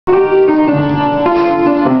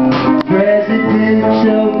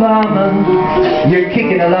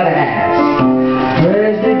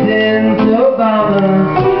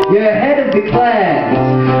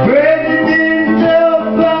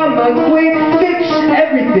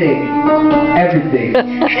everything. Everything.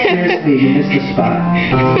 Seriously, you missed the spot.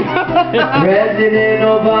 President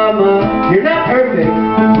Obama, you're not perfect.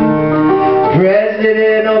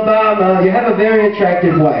 President Obama, you have a very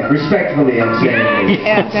attractive wife. Respectfully, I'm saying.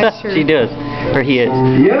 Yeah, that's true. She does. Or he is.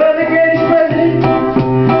 You're the greatest president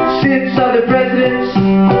since other presidents.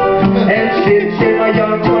 And since in my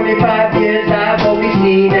young 25 years, I've only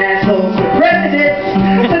seen assholes for presidents.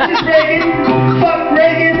 Such as Reagan, fuck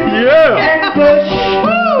Reagan, and Bush,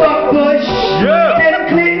 fuck Bush, and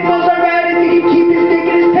Clinton was alright if he could keep his dick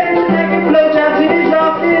in his pants and I could blow jobs in his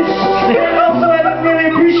office. And also, I don't really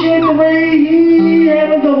appreciate the way he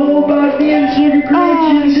handled the whole Bosnian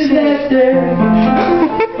segregation disaster.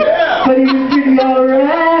 But he was pretty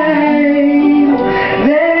alright.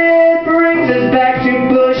 Then it brings us back to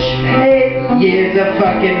Bush. 8 years of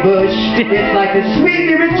fucking Bush. It's like a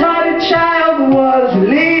sweetly retarded child was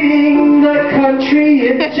leading the country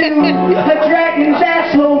into a dragon's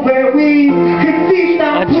asshole where we could feast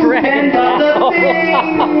on poop and other things.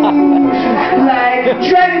 Like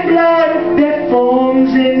dragon blood that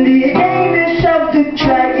forms in the anus of the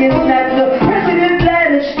dragon that the president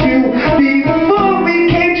led us to before we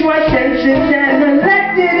came to our senses and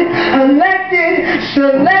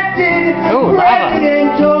selected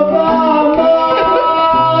President Obama.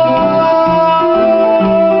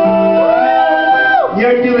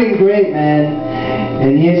 You're doing great, man.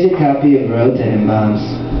 And here's your copy of Road to M-Bombs.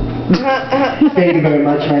 Thank you very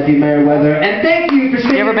much, Matthew Merriweather. And thank you for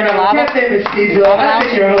sticking around. My name is Steve. I've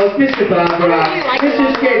been your host, Mr. Bob Rock, Mr.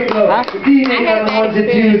 Scapegoat, DJ on the ones and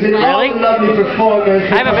twos, and all the lovely performers.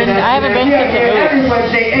 I haven't been to the movies. Every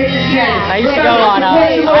Wednesday, 8 to 10. I used to go on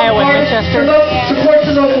Iowa, Winchester. Support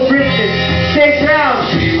the local Christians. Stay proud,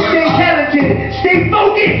 stay talented, stay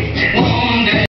focused.